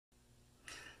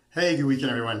Hey, good weekend,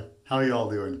 everyone. How are you all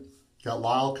doing? Got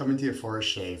Lyle coming to you for a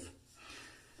shave.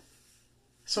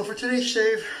 So for today's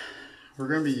shave, we're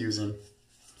going to be using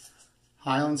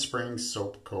Highland Springs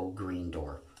Soap Co. Green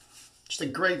Door. Just a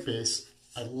great base.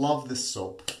 I love this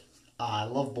soap. I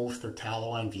love both their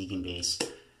tallow and vegan base.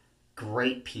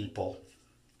 Great people.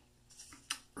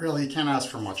 Really, you can't ask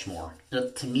for much more.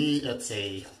 To me, it's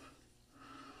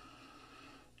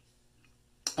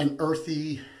an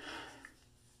earthy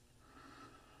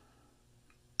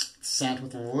scent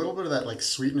with a little bit of that like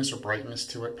sweetness or brightness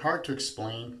to it. Hard to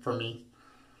explain for me.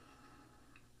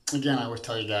 Again, I always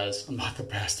tell you guys, I'm not the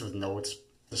best with notes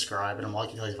describing. I'm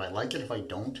lucky to tell you if I like it, if I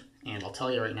don't. And I'll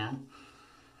tell you right now,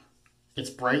 it's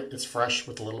bright, it's fresh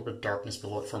with a little bit of darkness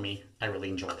below it for me. I really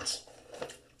enjoy this.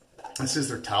 This is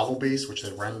their tallow base, which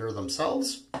they render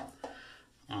themselves.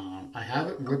 I have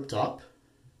it whipped up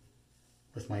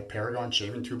with my Paragon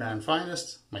Shaving 2-Man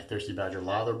Finest, my Thirsty Badger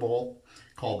Lather Bowl,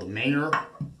 called the Mayor.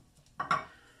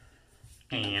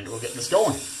 And we'll get this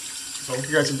going. So I hope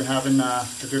you guys have been having a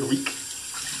good week.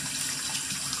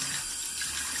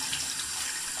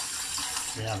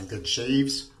 We're having good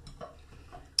shaves.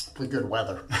 Pretty good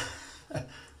weather.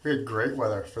 We had great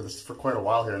weather for quite a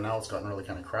while here. Now it's gotten really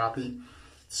kind of crappy.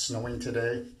 It's snowing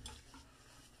today.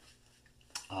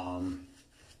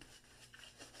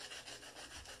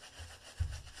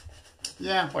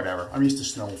 Yeah, whatever. I'm used to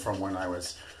snow from when I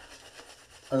was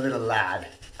a little lad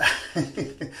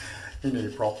in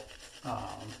April.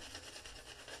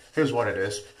 Here's what it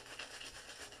is.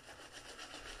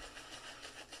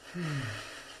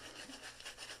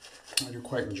 I do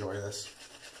quite enjoy this.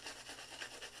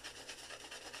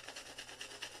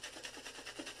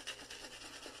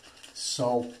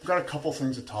 So, I've got a couple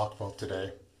things to talk about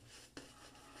today.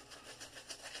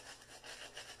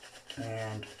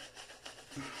 And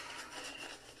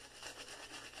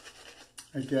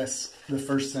I guess the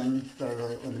first thing,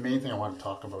 the main thing I want to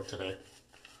talk about today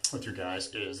with you guys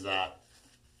is that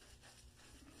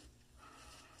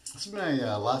this is my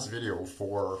last video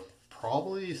for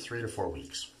probably 3 to 4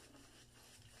 weeks.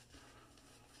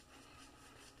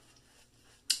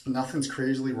 Nothing's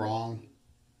crazily wrong.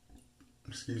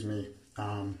 Excuse me.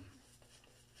 I've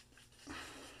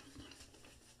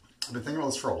been thinking about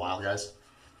this for a while, guys.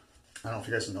 I don't know if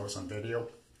you guys can notice on video,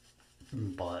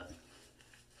 but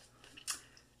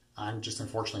I'm just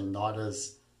unfortunately not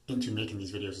as into making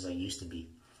these videos as I used to be.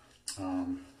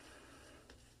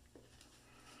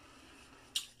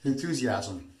 The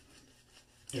enthusiasm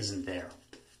isn't there.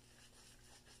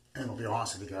 And I'll be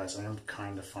honest with you guys, I am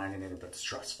kind of finding it a bit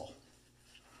stressful.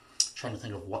 Trying to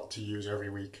think of what to use every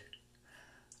week.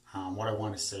 What I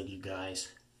want to say to you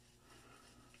guys.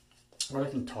 What I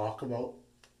can talk about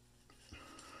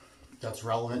that's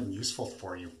relevant and useful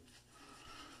for you.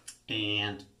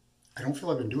 And I don't feel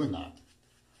I've been doing that.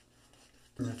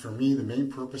 And for me, the main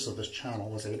purpose of this channel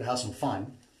was A, to have some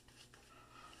fun,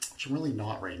 which I'm really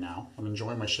not right now. I'm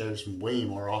enjoying my shaves way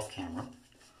more off camera.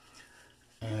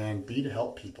 And B, to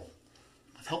help people.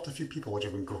 I've helped a few people, which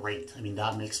have been great. I mean,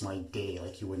 that makes my day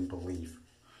like you wouldn't believe.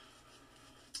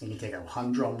 You can take a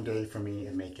humdrum day for me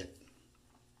and make it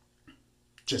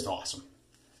just awesome.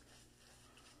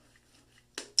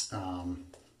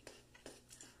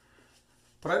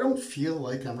 But I don't feel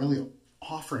like I'm really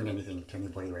offering anything to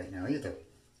anybody right now either.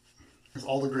 There's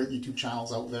all the great YouTube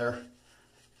channels out there,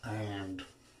 and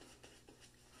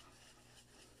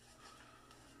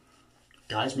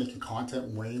guys making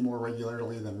content way more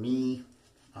regularly than me,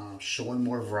 showing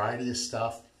more variety of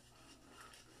stuff,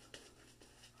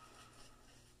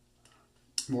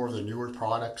 more of the newer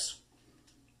products,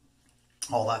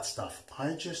 all that stuff.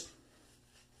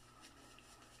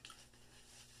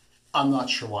 I'm not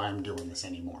sure why I'm doing this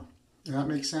anymore. Does that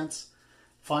make sense?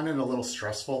 Find it a little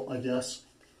stressful, I guess.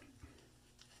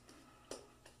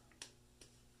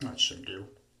 That should do.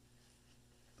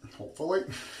 Hopefully.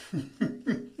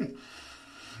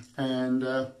 And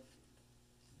I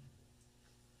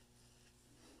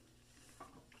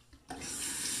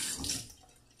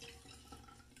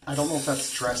don't know if that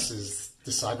stress is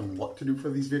deciding what to do for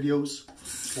these videos,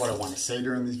 what I want to say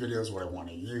during these videos, what I want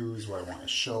to use, what I want to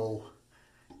show.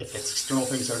 If it's external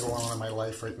things that are going on in my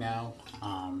life right now,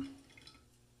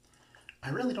 I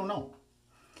really don't know.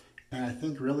 And I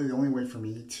think really the only way for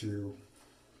me to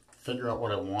figure out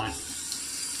what I want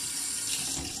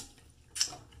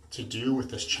to do with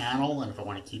this channel, and if I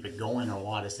want to keep it going or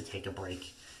what, is to take a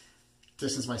break,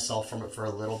 distance myself from it for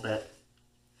a little bit,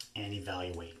 and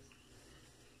evaluate.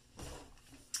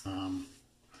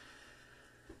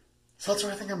 So that's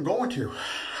where I think I'm going to.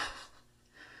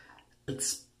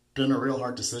 It's been a real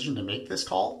hard decision to make this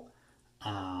call.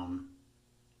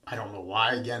 I don't know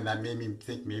why. Again, that made me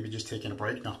think maybe just taking a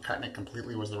break, not cutting it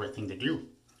completely, was the right thing to do.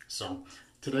 So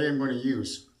today I'm going to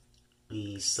use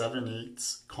the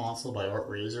 7/8 Consul by Art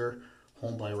Razor,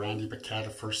 honed by Randy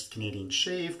Bacata, first Canadian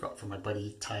shave, got from my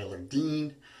buddy Tyler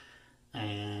Dean,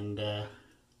 and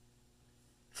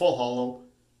full hollow.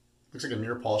 Looks like a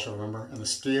mirror polish, I remember. And the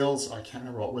scales, I can't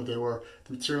remember what wood they were.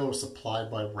 The material was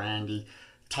supplied by Randy.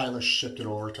 Tyler shipped it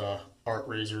over to Art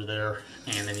Razor there.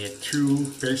 And then he had two,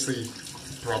 basically,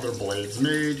 brother blades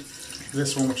made.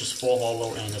 This one, which is full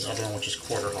hollow, and this other one, which is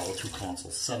quarter hollow, two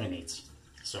Consuls, 7/8.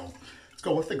 So, let's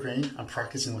go with the grain. I'm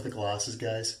practicing with the glasses,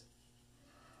 guys.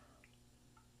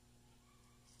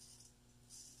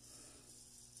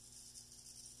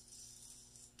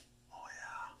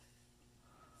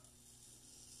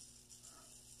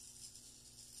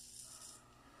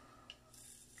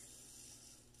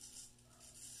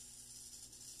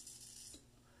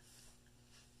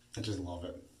 I just love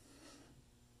it.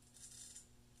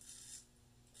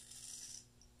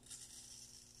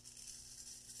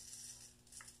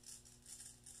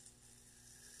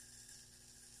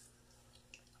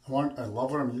 I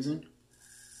love what I'm using.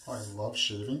 Oh, I love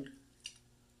shaving.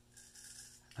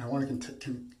 I want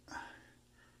to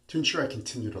ensure I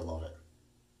continue to love it.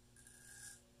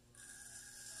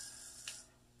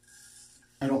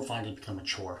 I don't find it become a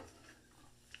chore.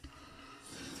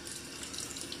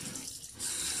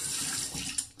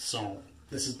 So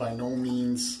this is by no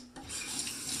means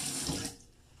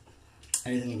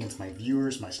anything against my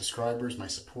viewers, my subscribers, my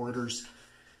supporters.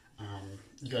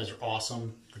 You guys are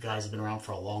awesome. The guys have been around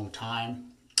for a long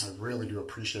time. I really do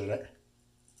appreciate it.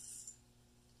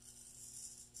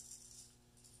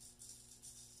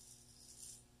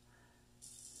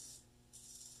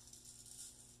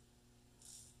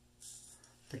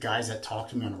 The guys that talk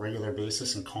to me on a regular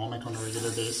basis and comment on a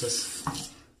regular basis,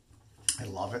 I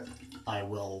love it. I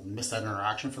will miss that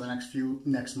interaction for the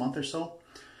next month or so.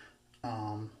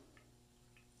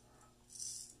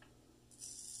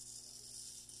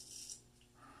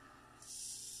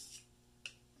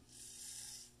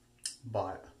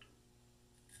 But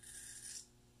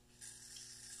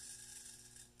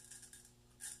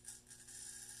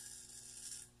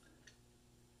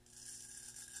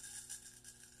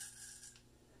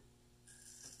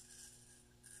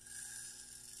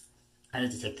I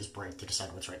need to take this break to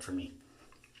decide what's right for me.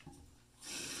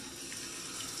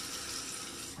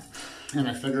 And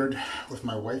I figured with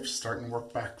my wife starting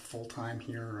work back full-time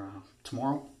here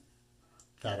tomorrow,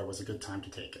 that it was a good time to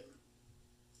take it.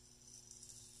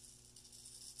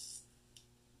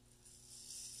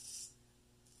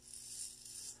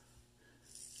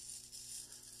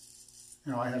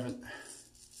 You know, I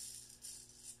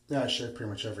shave pretty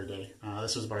much every day.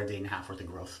 This was about a day and a half worth of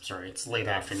growth. Sorry, it's late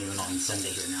afternoon on Sunday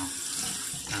here now.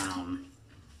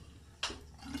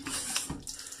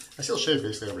 I still shave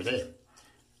basically every day.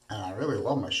 And I really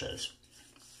love my shaves.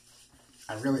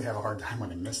 I really have a hard time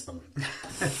when I miss them.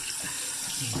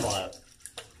 But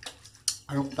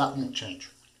that won't change.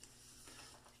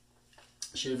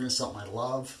 Shaving is something I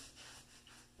love.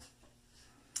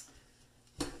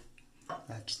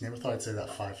 I just never thought I'd say that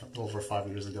over 5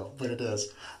 years ago, but it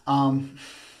is. And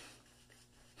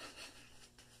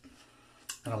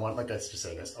I want, like I just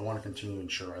say, guys, I want to continue to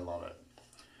ensure I love it.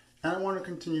 And I want to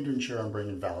continue to ensure I'm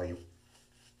bringing value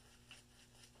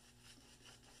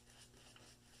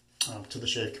to the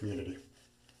shave community.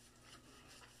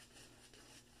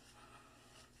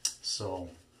 So,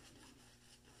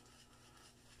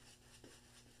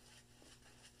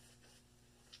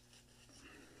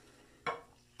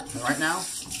 and right now,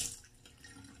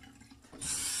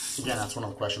 again, that's one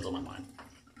of the questions on my mind.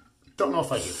 Don't know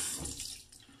if I do.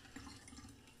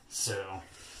 So,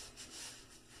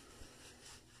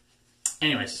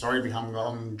 anyways, sorry to be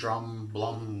hum, drum,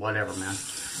 blum, whatever, man.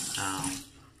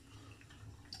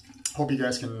 Hope you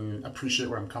guys can appreciate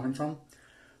where I'm coming from.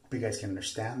 Hope you guys can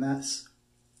understand this.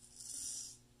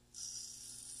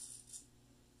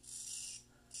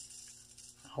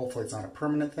 Hopefully it's not a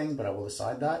permanent thing, but I will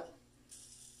decide that.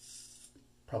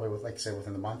 Probably with, like I say,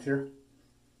 within the month here.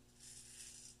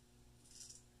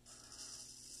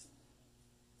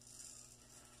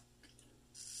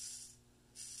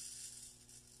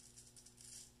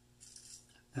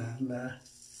 And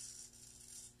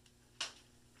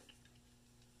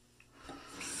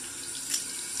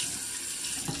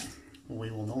we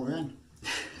will know then.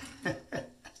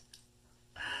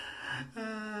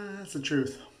 That's the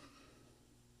truth.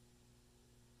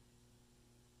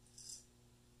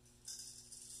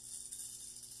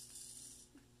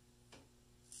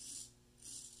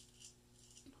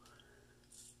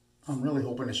 I'm really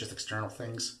hoping it's just external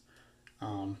things.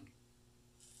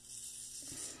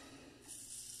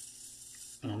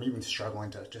 I'm even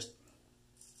struggling to just,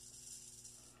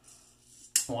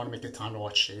 I want to make the time to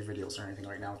watch shave videos or anything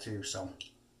right now too, so.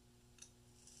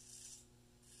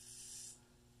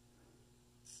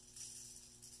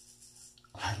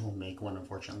 I won't make one,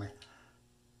 unfortunately.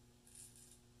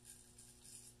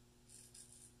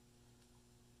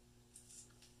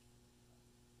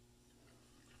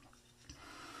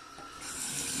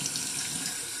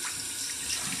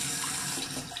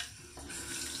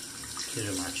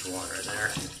 Too much water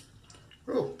there.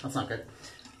 Oh, that's not good.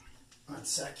 One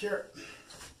sec here.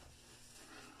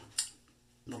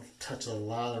 Little touch of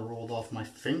lather rolled off my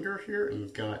finger here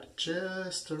and got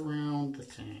just around the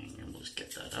tang. And we'll just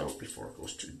get that out before it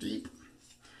goes too deep.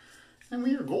 And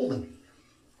we are golden.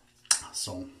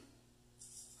 So.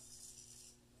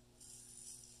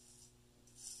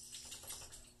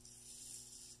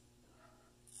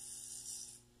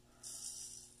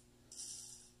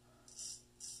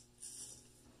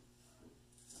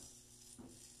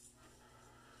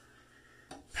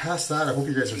 Past that, I hope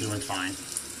you guys are doing fine.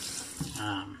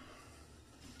 Like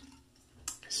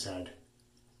I said,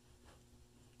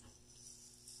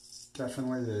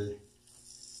 definitely the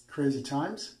crazy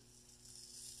times.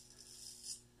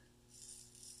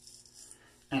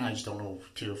 And I just don't know,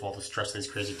 too, if all the stress of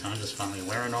these crazy times is finally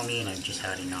wearing on me and I've just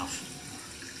had enough.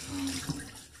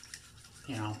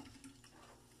 You know,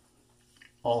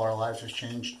 all our lives have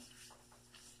changed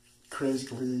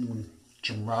crazily and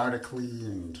dramatically,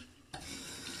 and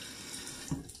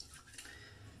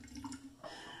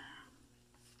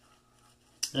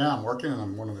yeah, I'm working and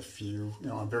I'm one of the few, you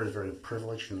know, I'm very, very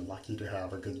privileged and lucky to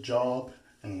have a good job,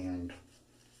 and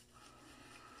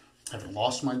I haven't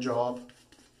lost my job,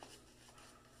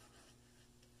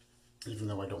 even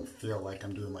though I don't feel like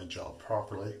I'm doing my job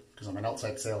properly, because I'm an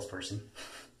outside salesperson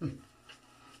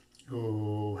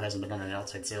who hasn't been on an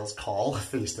outside sales call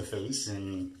face-to-face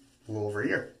in a little over a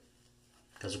year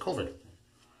because of COVID.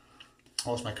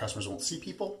 Most of my customers won't see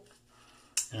people.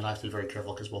 And I have to be very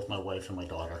careful because both my wife and my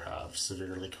daughter have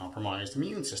severely compromised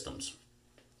immune systems.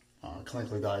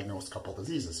 Clinically diagnosed a couple of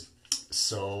diseases.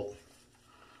 So,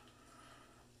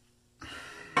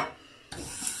 it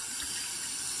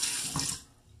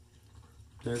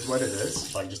is what it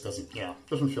is, but it just doesn't feel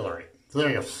right. So there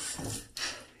you go.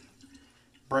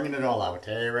 Bringing it all out,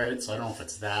 right? So I don't know if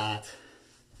it's that.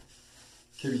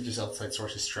 Could be just outside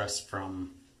source of stress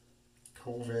from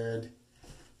COVID.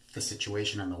 The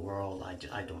situation in the world, I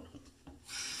don't know.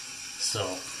 So,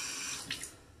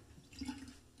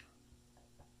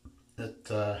 it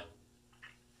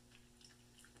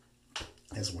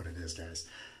is what it is, guys.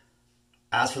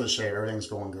 As for the shave, everything's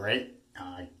going great.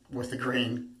 With the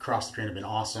grain, cross the grain have been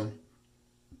awesome.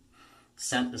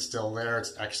 Scent is still there,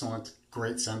 it's excellent.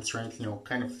 Great scent strength, you know,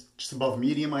 kind of just above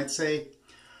medium, I'd say.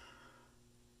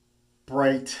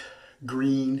 Bright,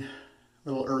 green, a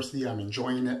little earthy, I'm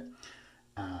enjoying it.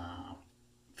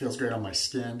 Feels great on my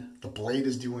skin. The blade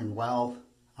is doing well.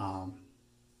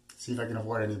 See if I can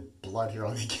avoid any blood here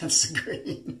on the against the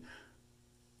grain.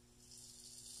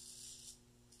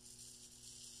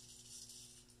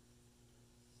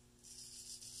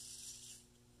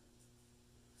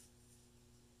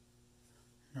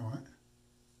 You know what?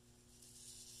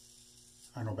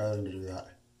 I know better than to do that.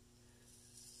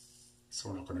 So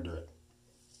we're not going to do it.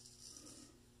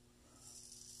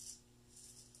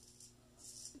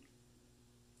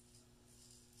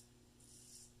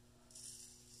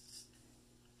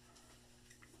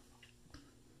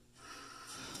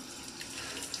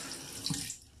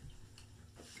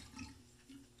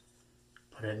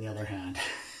 Put it in the other hand.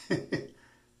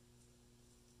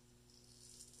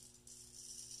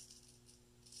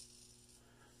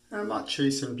 I'm not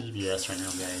chasing BBS right now,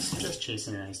 guys. I'm just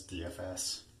chasing a nice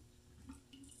DFS.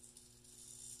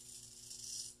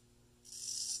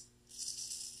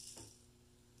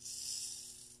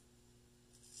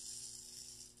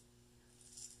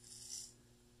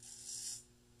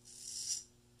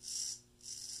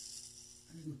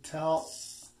 You can tell,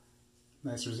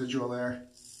 nice residual there.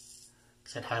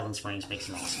 Said Highland Springs makes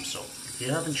an awesome soap. If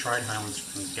you haven't tried Highland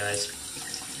Springs, guys,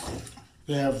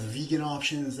 they have the vegan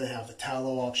options, they have the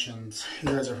tallow options. You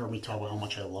guys have heard me talk about how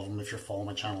much I love them if you're following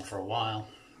my channel for a while.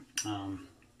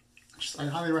 I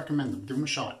highly recommend them. Give them a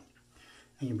shot.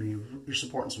 And you're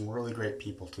supporting some really great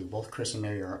people too. Both Chris and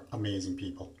Mary are amazing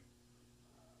people.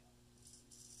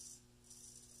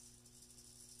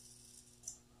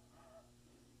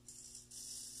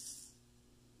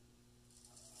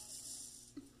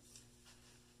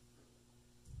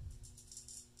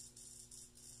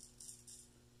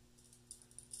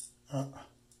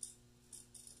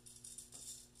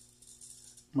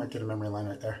 Might get a memory line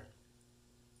right there.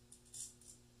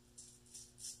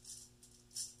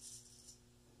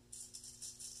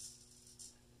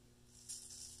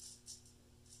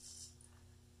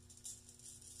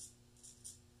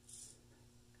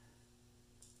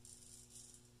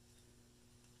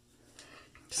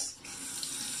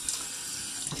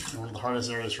 one of the hardest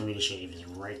areas for me to shave is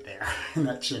right there in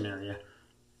that chin area.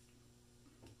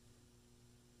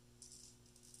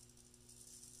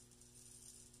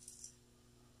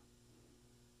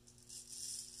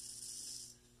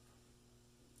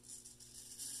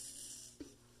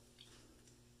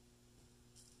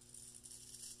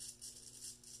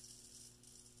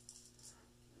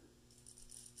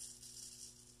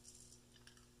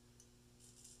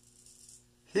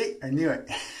 Hey, I knew it.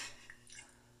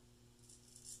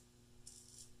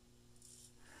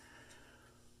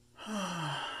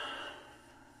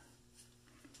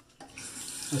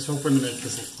 I was hoping to make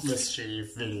this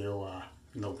shave video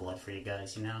no blood for you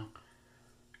guys, you know.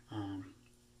 I've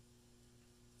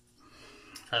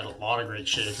had a lot of great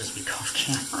shaves this week off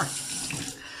camera,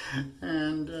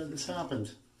 and this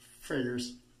happened.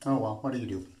 Figures. Oh well, what do you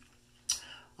do?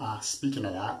 Speaking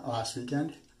of that, last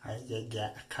weekend I did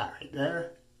get a cut right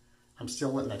there. I'm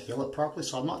still letting that heal up properly,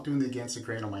 so I'm not doing the against the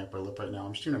grain on my upper lip right now.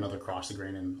 I'm just doing another across the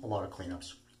grain and a lot of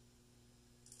cleanups.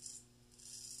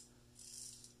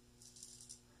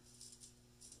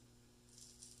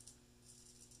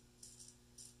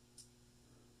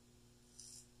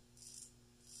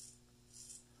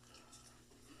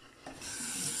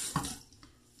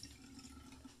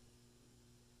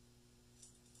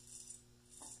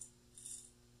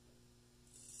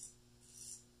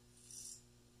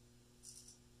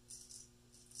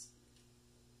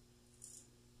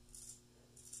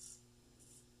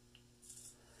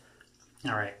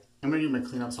 Alright, I'm going to do my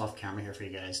cleanups off camera here for you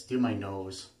guys. Do my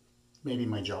nose, maybe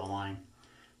my jawline.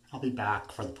 I'll be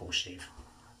back for the post shave.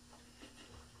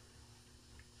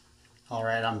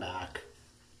 Alright, I'm back.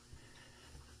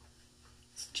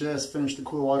 Just finished the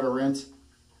cool water rinse.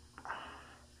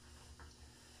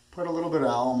 Put a little bit of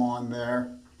alum on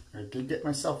there. I did get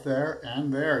myself there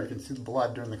and there. You can see the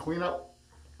blood during the cleanup.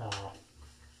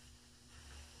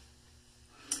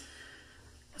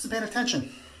 Wasn't paying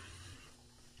attention.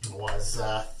 I was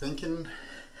thinking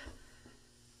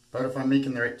about if I'm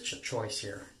making the right choice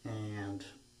here, and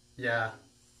yeah,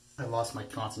 I lost my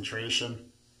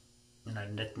concentration and I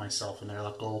nicked myself, and I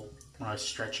let go when I was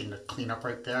stretching to clean up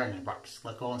right there, and I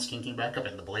let go and skin came back up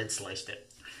and the blade sliced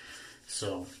it.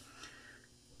 So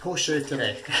post shave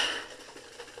today.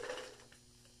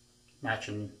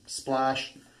 Matching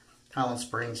splash. Highland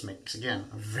Springs makes, again,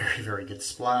 a very, very good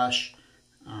splash.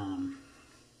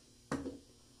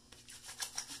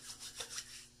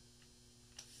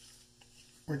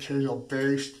 Material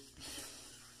based.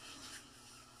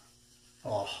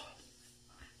 Oh.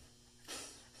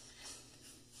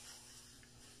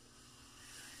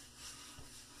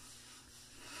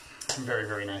 Very,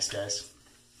 very nice, guys.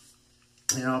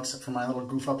 You know, except for my little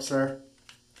goof ups there,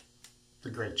 it's a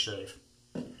great shave.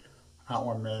 That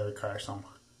one may require some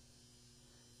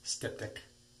styptic,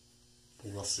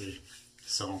 but we'll see.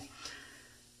 So,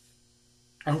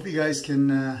 I hope you guys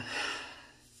can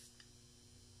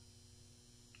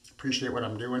appreciate what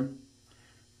I'm doing,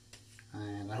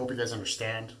 and I hope you guys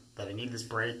understand that I need this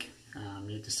break.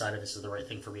 You decide if this is the right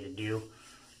thing for me to do.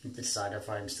 You decide if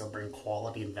I'm still bringing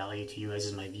quality and value to you guys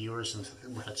as my viewers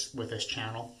with this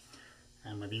channel,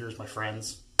 and my viewers, my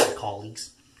friends, my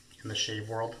colleagues in the shave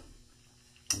world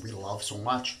we love so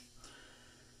much,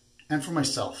 and for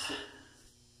myself.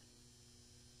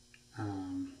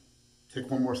 Take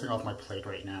one more thing off my plate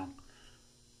right now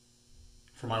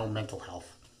for my own mental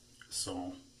health.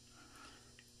 So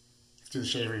let's do the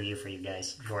shave review for you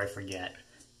guys before I forget.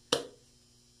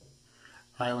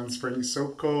 Highland Springs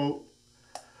soap coat,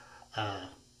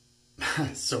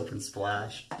 soap and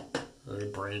splash. The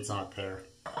braid's not there.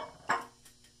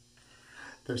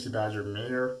 Thirsty Badger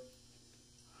Mayor,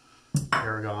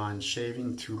 Paragon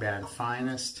shaving 2-band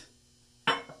finest,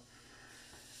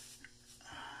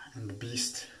 and the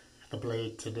beast, the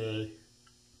blade today,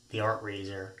 the Art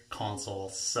Razor Consul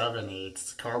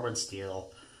 7/8 carbon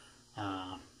steel.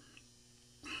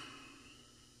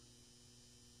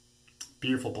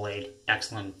 Beautiful blade,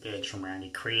 excellent edge from Randy,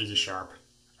 crazy sharp,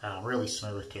 really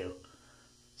smooth too.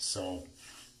 So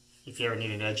if you ever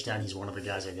need an edge done, he's one of the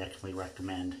guys I definitely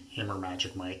recommend, him or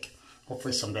Magic Mike.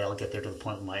 Hopefully someday I'll get there to the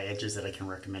point with my edges that I can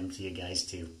recommend to you guys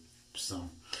too. So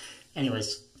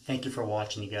anyways, thank you for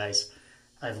watching, you guys.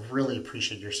 I really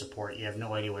appreciate your support. You have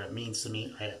no idea what it means to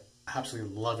me. I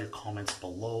absolutely love your comments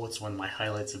below. It's one of my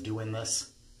highlights of doing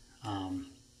this. I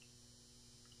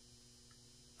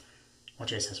want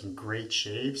you guys to have some great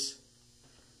shaves.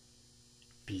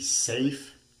 Be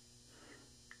safe.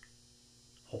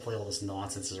 Hopefully all this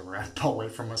nonsense is wrapped away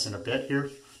from us in a bit here, a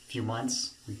few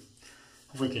months.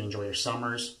 Hopefully you can enjoy your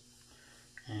summers.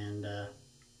 And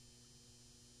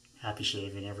happy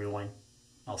shaving, everyone.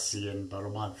 I'll see you in about a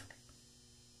month.